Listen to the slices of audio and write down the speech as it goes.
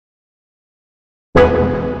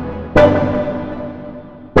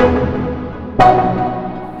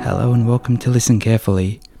Hello and welcome to Listen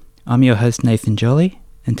Carefully. I'm your host Nathan Jolly,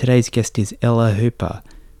 and today's guest is Ella Hooper,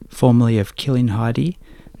 formerly of Killin' Heidi,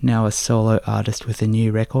 now a solo artist with a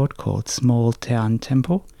new record called Small Town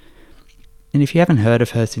Temple. And if you haven't heard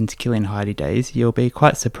of her since Killin' Heidi days, you'll be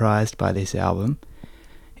quite surprised by this album.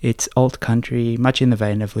 It's alt country, much in the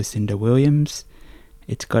vein of Lucinda Williams.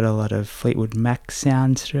 It's got a lot of Fleetwood Mac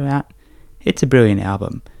sounds throughout. It's a brilliant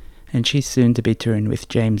album, and she's soon to be touring with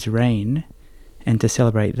James Rain. And to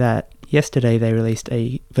celebrate that, yesterday they released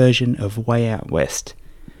a version of Way Out West,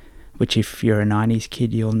 which if you're a 90s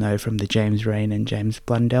kid you'll know from the James Rain and James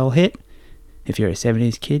Blundell hit. If you're a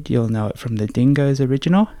 70s kid you'll know it from the Dingoes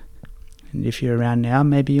original. And if you're around now,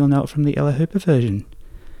 maybe you'll know it from the Ella Hooper version.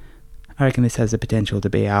 I reckon this has the potential to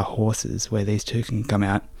be our horses, where these two can come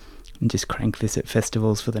out and just crank this at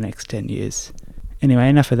festivals for the next 10 years. Anyway,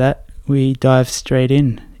 enough of that. We dive straight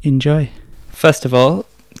in. Enjoy. First of all,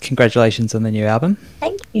 congratulations on the new album.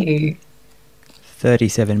 Thank you.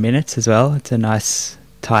 37 minutes as well. It's a nice,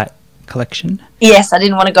 tight collection. Yes, I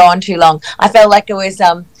didn't want to go on too long. I felt like it was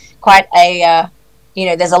quite a,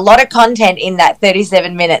 there's a lot of content in that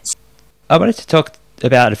 37 minutes. I wanted to talk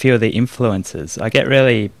about a few of the influences. I get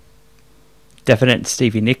really definite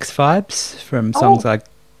Stevie Nicks vibes from songs like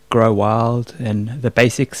Grow Wild and The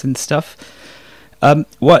Basics and stuff.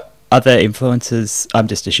 What other influences? I'm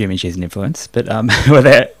just assuming she's an influence, but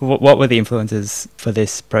what were the influences for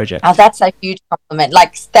this project? Oh, that's a huge compliment.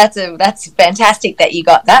 That's fantastic that you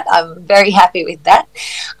got that. I'm very happy with that.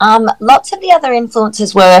 Lots of the other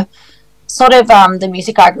influences were sort of the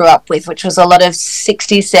music I grew up with, which was a lot of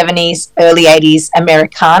 60s, 70s, early 80s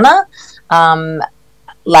Americana,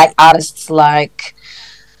 like artists like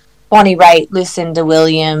Bonnie Raitt, Lucinda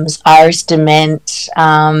Williams, Iris DeMent,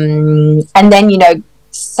 and then,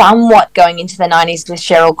 somewhat going into the 90s with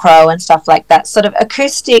Sheryl Crow and stuff like that, sort of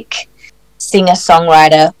acoustic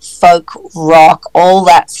singer-songwriter, folk, rock, all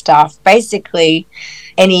that stuff. Basically,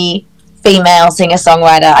 any female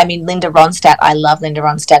singer-songwriter. I mean, Linda Ronstadt, I love Linda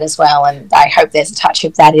Ronstadt as well, and I hope there's a touch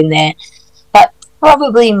of that in there. But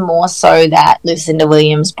probably more so that Lucinda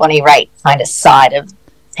Williams, Bonnie Raitt kind of side of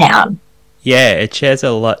town. Yeah, it shares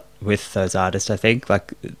a lot with those artists, I think,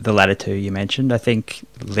 like the latter two you mentioned. I think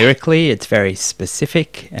lyrically it's very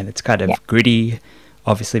specific and it's kind of gritty,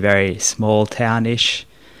 obviously very small town-ish.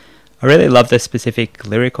 I really love the specific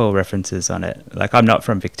lyrical references on it. Like, I'm not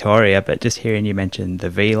from Victoria, but just hearing you mention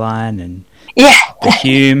the V-line and the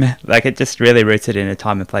Hume, like it just really roots it in a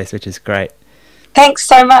time and place, which is great. Thanks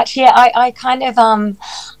so much. Yeah, I kind of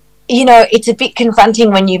it's a bit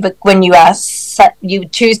confronting when you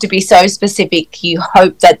choose to be so specific. You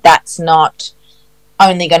hope that that's not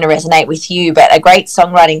only going to resonate with you, but a great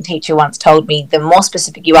songwriting teacher once told me the more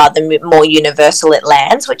specific you are, the more universal it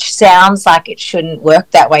lands, which sounds like it shouldn't work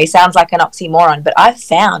that way, sounds like an oxymoron, but I've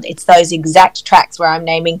found it's those exact tracks where I'm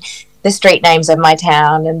naming the street names of my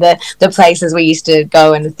town and the places we used to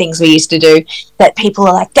go and the things we used to do, that people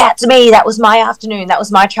are like, that's me, that was my afternoon, that was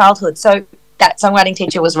my childhood. So that songwriting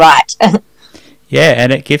teacher was right. Yeah,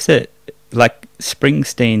 and it gives it, like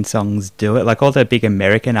Springsteen songs do it, like all the big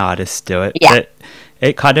American artists do it. Yeah.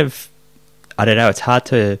 It kind of, I don't know, it's hard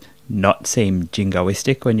to not seem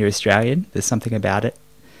jingoistic when you're Australian. There's something about it.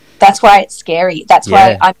 That's why it's scary. That's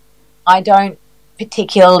why I don't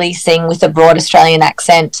particularly sing with a broad Australian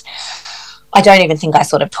accent. I don't even think I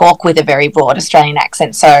sort of talk with a very broad Australian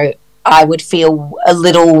accent, so I would feel a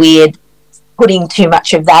little weird putting too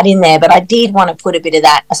much of that in there, but I did want to put a bit of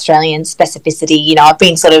that Australian specificity. I've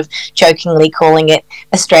been sort of jokingly calling it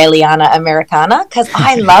Australiana Americana, because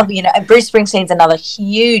I love, Bruce Springsteen's another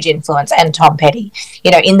huge influence, and Tom Petty.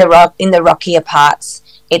 In the rockier parts,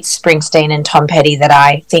 it's Springsteen and Tom Petty that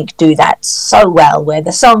I think do that so well, where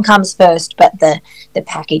the song comes first, but the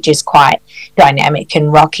package is quite dynamic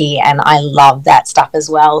and rocky, and I love that stuff as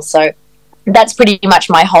well. So that's pretty much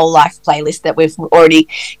my whole life playlist that we've already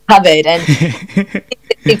covered, and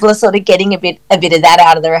people are sort of getting a bit of that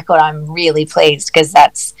out of the record. I'm really pleased, because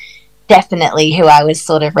that's definitely who I was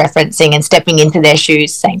sort of referencing and stepping into their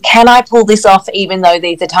shoes, saying, can I pull this off, even though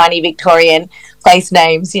these are tiny Victorian place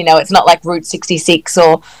names? It's not like Route 66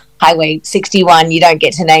 or Highway 61. You don't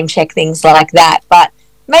get to name check things like that, but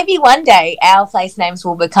maybe one day our place names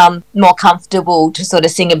will become more comfortable to sort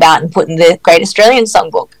of sing about and put in the Great Australian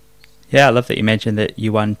Songbook. Yeah, I love that you mentioned that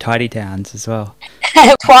you won Tidy Towns as well.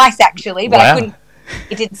 Twice, actually, but wow.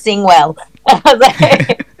 It didn't sing well.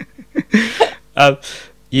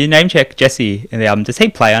 You name check Jesse in the album. Does he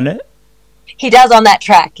play on it? He does on that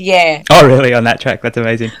track, yeah. Oh, really? On that track? That's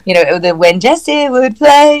amazing. You know, when Jesse would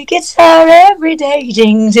play guitar every day,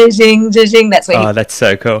 ding, ding, ding, ding. That's where that's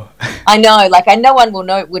so cool. I know, like, no one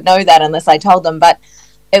would know that unless I told them, but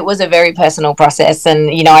it was a very personal process,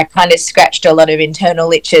 and you know, I kind of scratched a lot of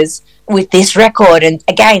internal itches with this record, and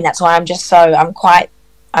again, that's why I'm quite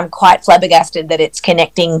flabbergasted that it's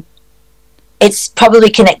connecting. It's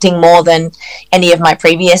probably connecting more than any of my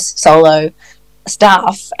previous solo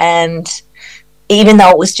stuff, and even though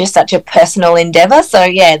it was just such a personal endeavor. So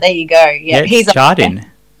yeah, there you go. Yeah, he's charting.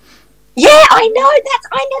 Yeah, I know.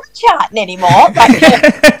 I never charting anymore. Like,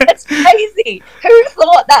 that's crazy. Who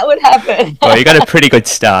thought that would happen? Well, you got a pretty good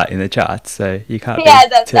start in the charts, so you can't. Yeah,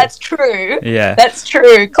 that's true. Yeah, that's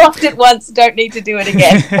true. Clocked it once, don't need to do it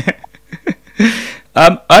again.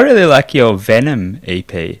 I really like your Venom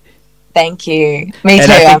EP. Thank you. Me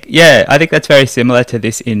and too. I think that's very similar to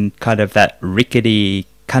this in kind of that rickety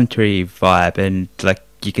country vibe, and like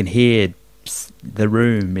you can hear the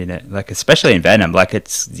room in it, like especially in Venom, like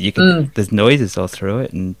there's noises all through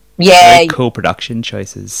it, and very cool production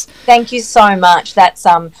choices. Thank you so much. That's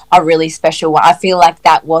a really special one. I feel like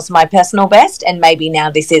that was my personal best, and maybe now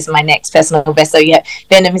this is my next personal best. So yeah,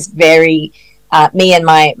 Venom is very me and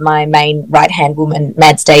my main right hand woman,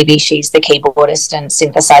 Mads Davey. She's the keyboardist and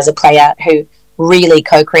synthesizer player who really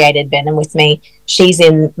co-created Venom with me. She's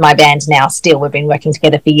in my band now still. We've been working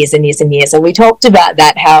together for years and years and years, and we talked about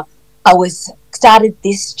that, how I started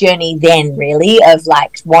this journey then, really, of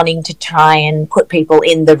like wanting to try and put people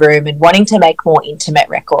in the room and wanting to make more intimate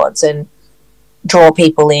records and draw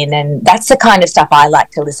people in, and that's the kind of stuff I like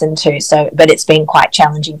to listen to. So, but it's been quite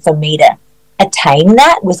challenging for me to attain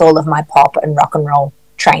that with all of my pop and rock and roll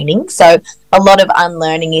training. So a lot of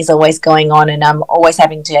unlearning is always going on, and I'm always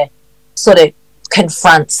having to sort of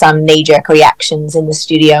confront some knee-jerk reactions in the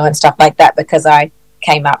studio and stuff like that, because I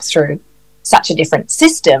came up through such a different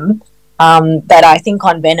system. But I think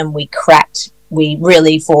on Venom we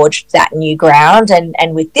really forged that new ground,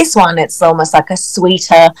 and with this one it's almost like a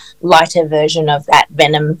sweeter, lighter version of that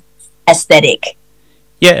Venom aesthetic.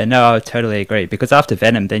 Yeah, no, I totally agree, because after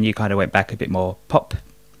Venom then you kind of went back a bit more pop.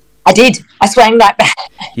 I did. I swang right back.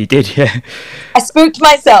 You did, yeah. I spooked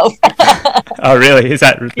myself. Oh really? Is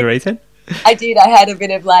that the reason? I did. I had a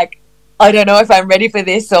bit of like, I don't know if I'm ready for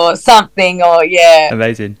this or something, or yeah.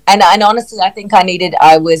 Amazing. And honestly, I think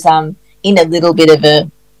I was in a little bit of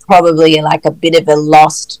probably like a bit of a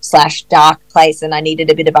lost / dark place, and I needed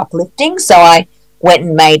a bit of uplifting. So I went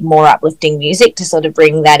and made more uplifting music to sort of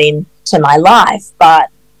bring that in to my life.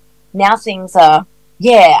 But now things are,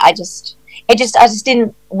 I just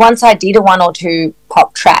didn't, once I did a 1 or 2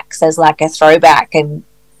 pop tracks as like a throwback and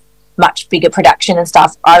much bigger production and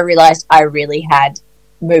stuff, I realized I really had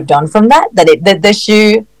moved on from that the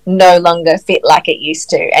shoe no longer fit like it used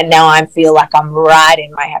to, and now I feel like I'm right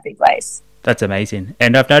in my happy place. That's amazing.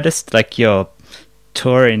 And I've noticed like you're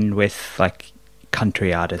touring with like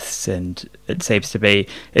country artists, and it seems to be,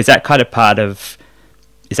 is that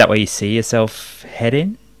where you see yourself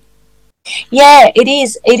heading? Yeah, it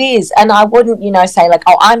is. And I wouldn't, say like,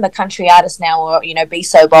 oh, I'm a country artist now, or, be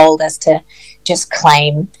so bold as to just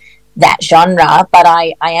claim that genre. But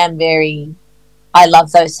I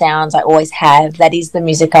love those sounds. I always have. That is the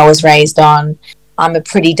music I was raised on. I'm a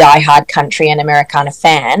pretty diehard country and Americana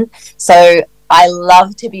fan. So I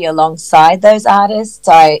love to be alongside those artists.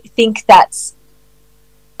 I think that's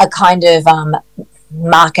a kind of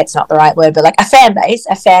market's not the right word, but like a fan base.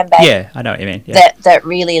 Yeah, I know what you mean. Yeah. That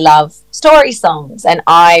really love story songs, and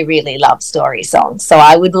I really love story songs. So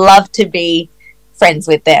I would love to be friends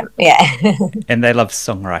with them. Yeah. And they love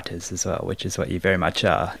songwriters as well, which is what you very much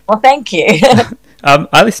are. Well, thank you.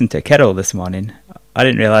 I listened to Kettle this morning. I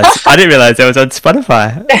didn't realize it was on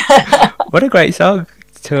Spotify. What a great song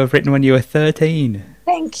to have written when you were 13.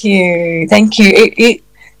 Thank you. It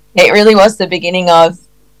really was the beginning of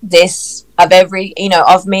this,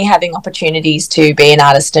 of me having opportunities to be an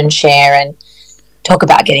artist and share and talk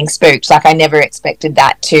about getting spooked. Like, I never expected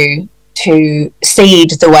that to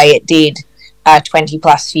seed the way it did a 20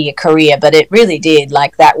 plus year career, but it really did.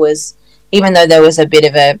 Like, that was, even though there was a bit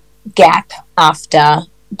of a gap after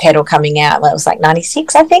Pedal coming out, well, it was like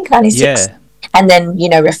 96, I think, 96. Yeah. And then,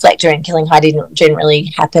 Reflector and Killing Heidi didn't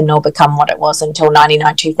really happen or become what it was until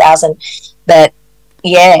 99, 2000. But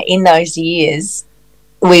yeah, in those years,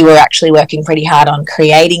 we were actually working pretty hard on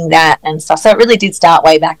creating that and stuff. So it really did start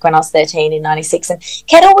way back when I was 13 in 96. And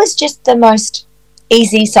Kettle was just the most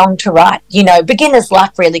easy song to write, beginner's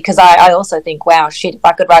luck, really, because I also think, wow, shit, if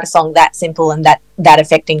I could write a song that simple and that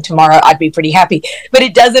affecting tomorrow, I'd be pretty happy. But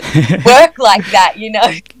it doesn't work like that. You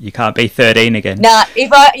can't be 13 again. Nah,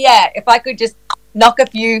 if I could just knock a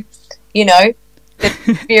few you know, the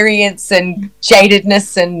experience and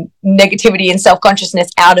jadedness and negativity and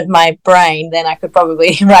self-consciousness out of my brain, then I could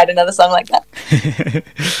probably write another song like that.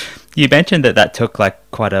 You mentioned that took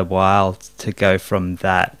like quite a while to go from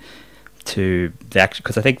that to the actual,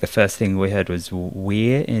 because I think the first thing we heard was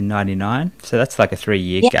We're in 99, so that's like a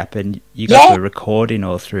 3-year gap, and you guys were recording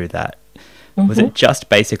all through that. Was it just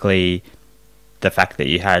basically the fact that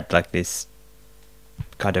you had like this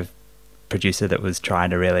kind of producer that was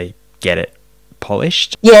trying to really get it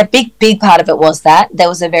polished? Yeah, big part of it was that there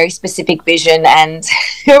was a very specific vision, and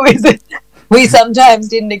we sometimes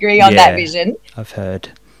didn't agree on that vision. I've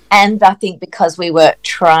heard. And I think because we were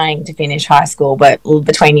trying to finish high school, but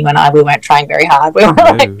between you and I, we weren't trying very hard. We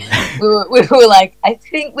were like, I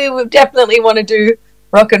think we would definitely want to do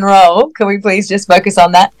rock and roll. Can we please just focus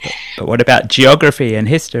on that? But what about geography and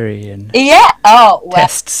history and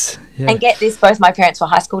tests? Yeah. And get this, both my parents were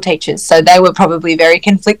high school teachers, so they were probably very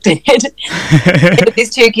conflicted.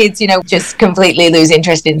 These two kids, just completely lose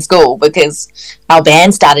interest in school because our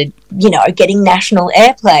band started, getting national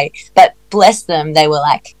airplay. But bless them, they were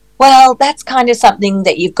like, well, that's kind of something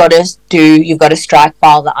that you've got to do. You've got to strike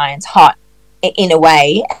while the iron's hot, in a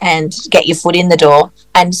way, and get your foot in the door.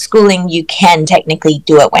 And schooling, you can technically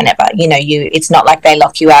do it whenever. It's not like they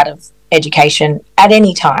lock you out of education at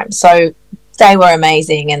any time. So they were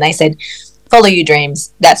amazing, and they said, follow your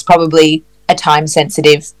dreams. That's probably a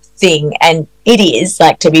time-sensitive thing, and it is,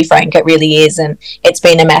 like, to be frank, it really is, and it's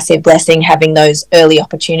been a massive blessing having those early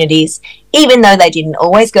opportunities. Even though they didn't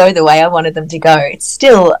always go the way I wanted them to go, it's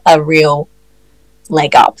still a real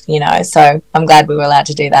leg up, so I'm glad we were allowed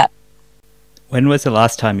to do that. When was the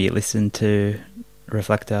last time you listened to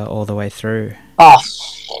Reflector all the way through? Oh,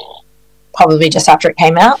 probably just after it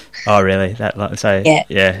came out. Oh, really?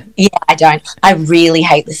 Yeah, I don't. I really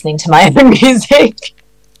hate listening to my own music.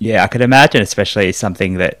 Yeah, I could imagine, especially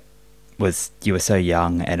something that you were so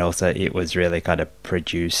young, and also it was really kind of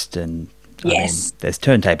produced, and yes, there's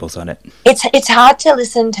turntables on it. It's hard to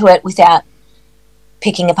listen to it without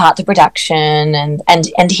picking apart the production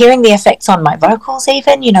and hearing the effects on my vocals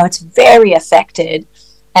even. It's very affected,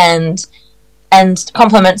 and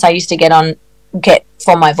compliments I used to get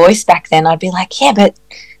for my voice back then, I'd be like, yeah, but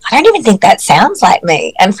I don't even think that sounds like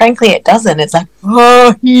me. And frankly, it doesn't. It's like,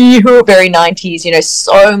 very 90s,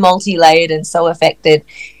 so multi-layered and so affected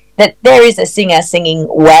that there is a singer singing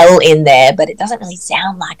well in there, but it doesn't really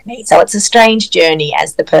sound like me. So it's a strange journey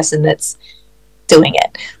as the person that's doing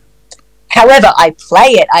it. However, I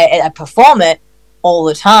play it, I perform it all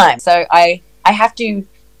the time. So I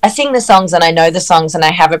sing the songs, and I know the songs, and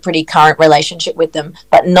I have a pretty current relationship with them,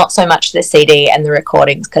 but not so much the CD and the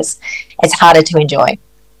recordings because it's harder to enjoy.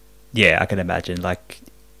 Yeah, I can imagine, like,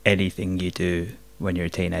 anything you do when you're a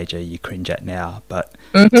teenager, you cringe at now, but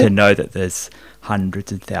to know that there's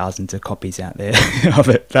hundreds and thousands of copies out there of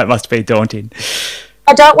it, that must be daunting.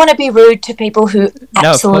 I don't want to be rude to people who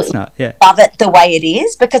absolutely love it the way it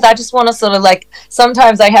is, because I just want to sort of, like,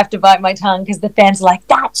 sometimes I have to bite my tongue because the fans are like,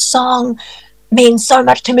 that song means so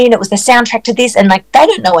much to me and it was the soundtrack to this, and like they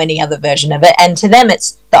don't know any other version of it, and to them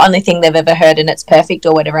it's the only thing they've ever heard and it's perfect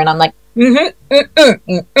or whatever, and I'm like,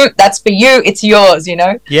 that's for you, it's yours,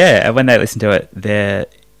 Yeah, and when they listen to it, they're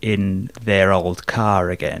in their old car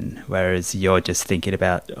again, whereas you're just thinking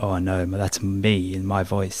about, oh no, that's me in my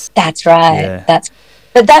voice. That's right. Yeah.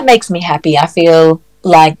 But that makes me happy. I feel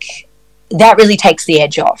like that really takes the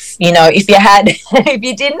edge off. If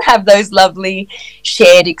you didn't have those lovely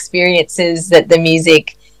shared experiences that the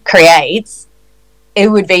music creates, it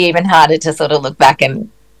would be even harder to sort of look back and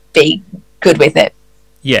be good with it.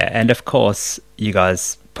 Yeah, and of course you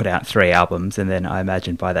guys put out 3 albums, and then I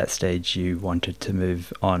imagine by that stage you wanted to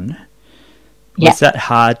move on. Was that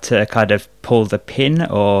hard to kind of pull the pin,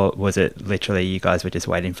 or was it literally you guys were just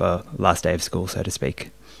waiting for last day of school, so to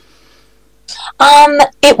speak?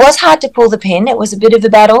 It was hard to pull the pin. It was a bit of a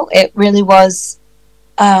battle. It really was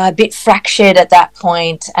a bit fractured at that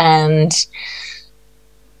point, and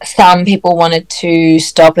some people wanted to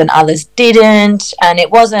stop and others didn't, and it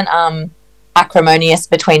wasn't acrimonious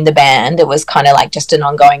between the band. It was kind of like just an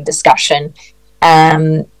ongoing discussion.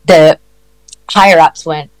 The higher-ups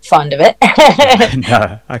weren't fond of it.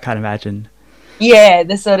 No, I can't imagine. Yeah,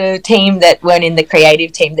 the sort of team that weren't in the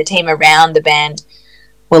creative team, the team around the band,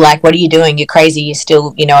 were like, what are you doing? You're crazy. You're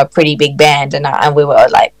still, a pretty big band. And we were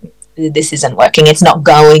like, this isn't working. It's not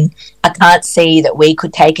going. I can't see that we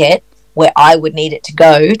could take it where I would need it to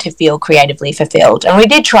go to feel creatively fulfilled. And we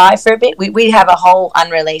did try for a bit. We have a whole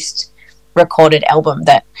unreleased recorded album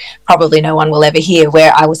that probably no one will ever hear,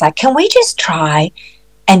 where I was like, can we just try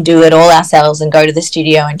and do it all ourselves and go to the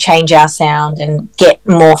studio and change our sound and get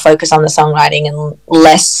more focus on the songwriting and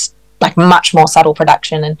less like much more subtle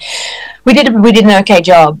production, and we did an okay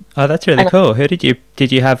job. Oh, that's really cool. Who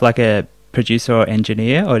did you have like a producer or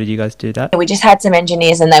engineer, or did you guys do that? We just had some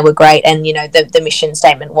engineers and they were great, and you know, the mission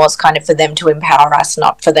statement was kind of for them to empower us,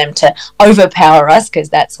 not for them to overpower us, because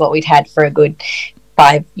that's what we'd had for a good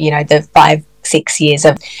 5-6 years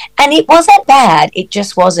of, and it wasn't bad, it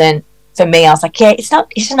just wasn't for me. I was like, yeah, it's not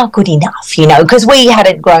good enough, you know, because we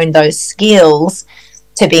hadn't grown those skills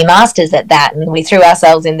to be masters at that, and we threw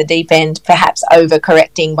ourselves in the deep end, perhaps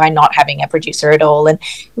overcorrecting by not having a producer at all. And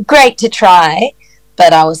great to try,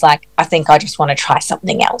 but I was like, I think I just want to try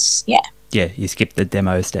something else. Yeah, you skipped the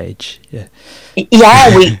demo stage. You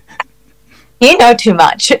know too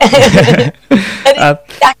much. That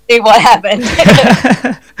is exactly what happened.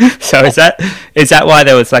 So is that why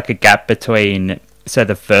there was like a gap between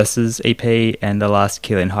the Versus EP and the last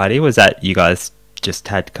Killing Heidi? Was that you guys just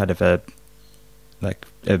had kind of an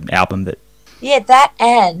album that? Yeah, that,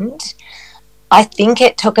 and I think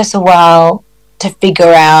it took us a while to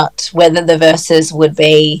figure out whether the Verses would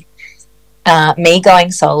be me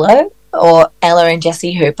going solo or Ella and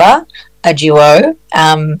Jesse Hooper, a duo,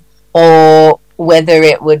 or whether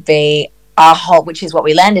it would be which is what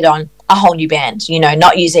we landed on, a whole new band, you know,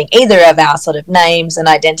 not using either of our sort of names and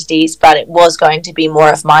identities, but it was going to be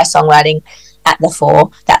more of my songwriting at the fore.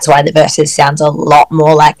 That's why the Verses sounds a lot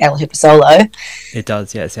more like Ella Hooper solo. It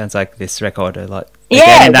does, yeah. It sounds like this record, in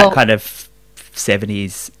that kind of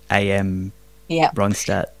 70s AM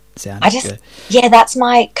Ronstadt sound. That's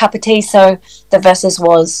my cup of tea. So the Verses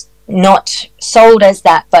was not sold as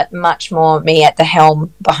that, but much more me at the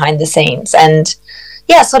helm behind the scenes. And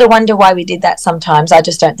I sort of wonder why we did that sometimes. I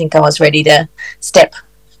just don't think I was ready to step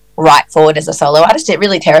right forward as a solo artist. It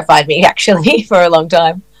really terrified me, actually, for a long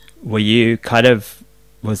time. Were you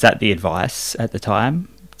was that the advice at the time,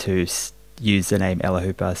 to use the name Ella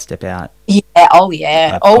Hooper, step out? Yeah, oh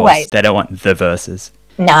yeah, always. They don't want the Verses.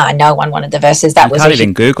 Nah, no one wanted the Verses. That you can't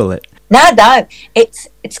even Google it. No.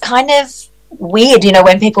 It's kind of weird, you know,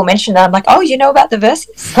 when people mention that, I'm like, oh, you know about the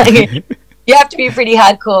Verses? Like, you have to be a pretty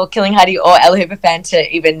hardcore Killing Heidi or Ella Hooper fan to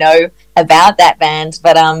even know about that band.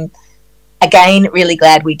 But again, really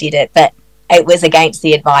glad we did it. But it was against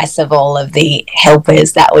the advice of all of the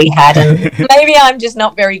helpers that we had. And maybe I'm just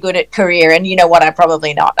not very good at career. And you know what? I'm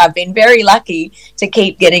probably not. I've been very lucky to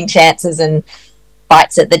keep getting chances and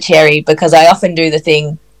bites at the cherry, because I often do the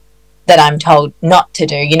thing that I'm told not to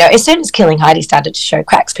do. You know, as soon as Killing Heidi started to show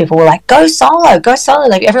cracks, people were like, go solo.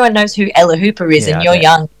 Like, everyone knows who Ella Hooper is, and you're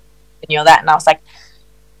young and you're that. And I was like,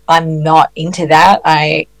 I'm not into that.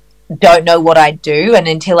 I don't know what I do, and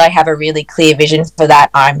until I have a really clear vision for that,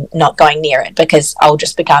 I'm not going near it, because I'll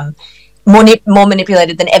just become more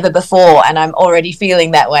manipulated than ever before, and I'm already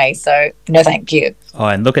feeling that way. So no thank you. Oh,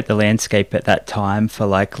 and look at the landscape at that time for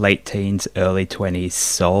like late teens, early 20s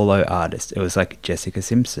solo artists. It was like Jessica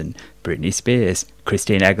Simpson, Britney Spears,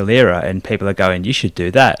 Christina Aguilera, and people are going, you should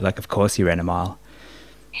do that. Like, of course you ran a mile.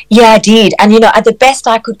 Yeah, I did. And you know, the best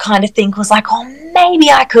I could kind of think was like, oh, maybe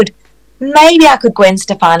I could Gwen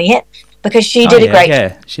Stefani it, because she did a great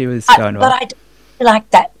job. Yeah, she was going well. But I don't like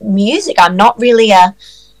that music. I'm not really a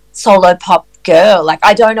solo pop girl. Like,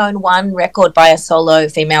 I don't own one record by a solo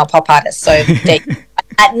female pop artist. So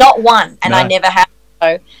not one, and I never have.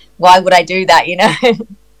 So why would I do that, you know?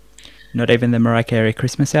 Not even the Mariah Carey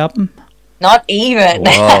Christmas album? Not even.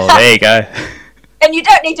 Whoa, there you go. And you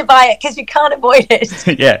don't need to buy it because you can't avoid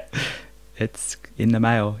it. Yeah. It's in the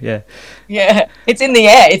mail, yeah. Yeah, it's in the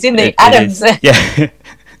air. It's in the atoms. Yeah.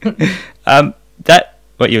 That,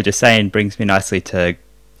 what you were just saying, brings me nicely to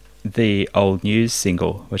the Old News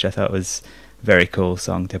single, which I thought was a very cool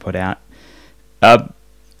song to put out.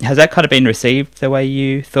 Has that kind of been received the way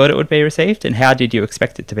you thought it would be received? And how did you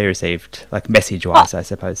expect it to be received? Like, message-wise, I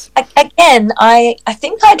suppose. Again, I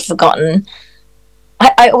think I'd forgotten.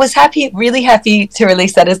 I was really happy to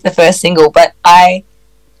release that as the first single, but I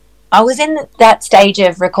was in that stage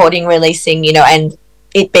of recording, releasing, you know, and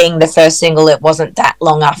it being the first single, it wasn't that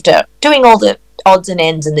long after doing all the odds and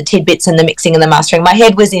ends and the tidbits and the mixing and the mastering. My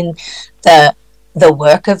head was in the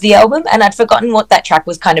work of the album, and I'd forgotten what that track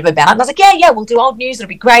was kind of about. And I was like, yeah, we'll do Old News. It'll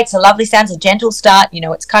be great. It's a lovely sound. It's a gentle start. You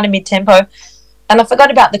know, it's kind of mid-tempo. And I forgot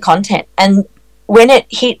about the content. And when it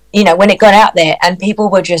hit, you know, when it got out there and people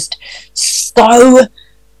were just so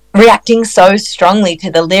reacting so strongly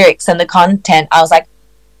to the lyrics and the content, I was like,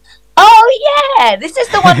 oh yeah, this is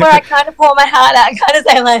the one where I kind of pour my heart out, kind of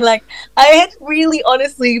say like I had really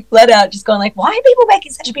honestly flat out just gone like, why are people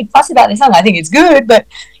making such a big fuss about this song? I think it's good, but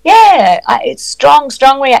yeah, it's strong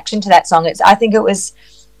reaction to that song. I think it was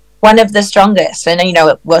one of the strongest. And, you know,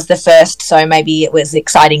 it was the first, so maybe it was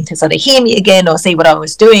exciting to sort of hear me again or see what I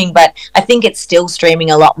was doing. But I think it's still streaming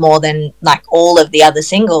a lot more than like all of the other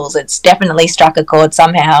singles. It's definitely struck a chord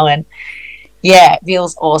somehow. And yeah, it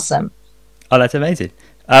feels awesome. Oh, that's amazing.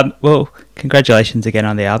 Well, congratulations again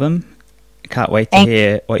on the album. Can't wait to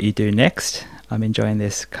hear what you do next. I'm enjoying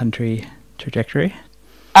this country trajectory.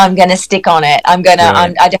 I'm going to stick on it. I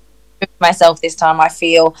don't myself this time. I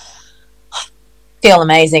feel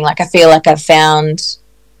amazing. Like I feel like I've found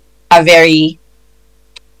a very,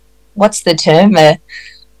 what's the term? A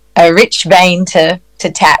rich vein to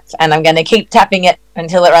tap, and I'm going to keep tapping it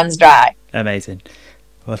until it runs dry. Amazing.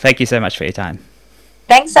 Well, thank you so much for your time.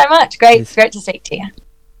 Thanks so much. Great to speak to you.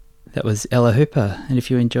 That was Ella Hooper, and if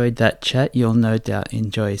you enjoyed that chat, you'll no doubt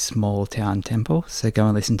enjoy Small Town Temple, so go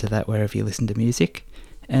and listen to that wherever you listen to music.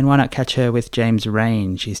 And why not catch her with James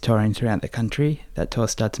Rain? She's touring throughout the country. That tour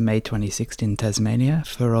starts May 26th in Tasmania.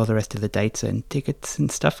 For all the rest of the dates and tickets and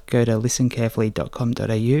stuff, go to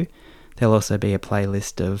listencarefully.com.au. There'll also be a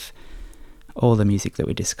playlist of all the music that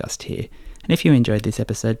we discussed here. And if you enjoyed this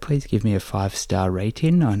episode, please give me a 5-star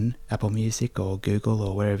rating on Apple Music or Google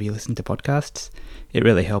or wherever you listen to podcasts. It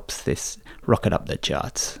really helps this rocket up the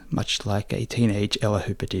charts, much like a teenage Ella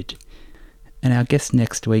Hooper did. And our guest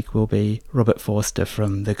next week will be Robert Forster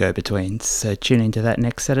from the Go-Betweens, so tune into that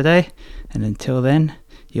next Saturday, and until then,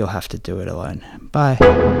 you'll have to do it alone. Bye.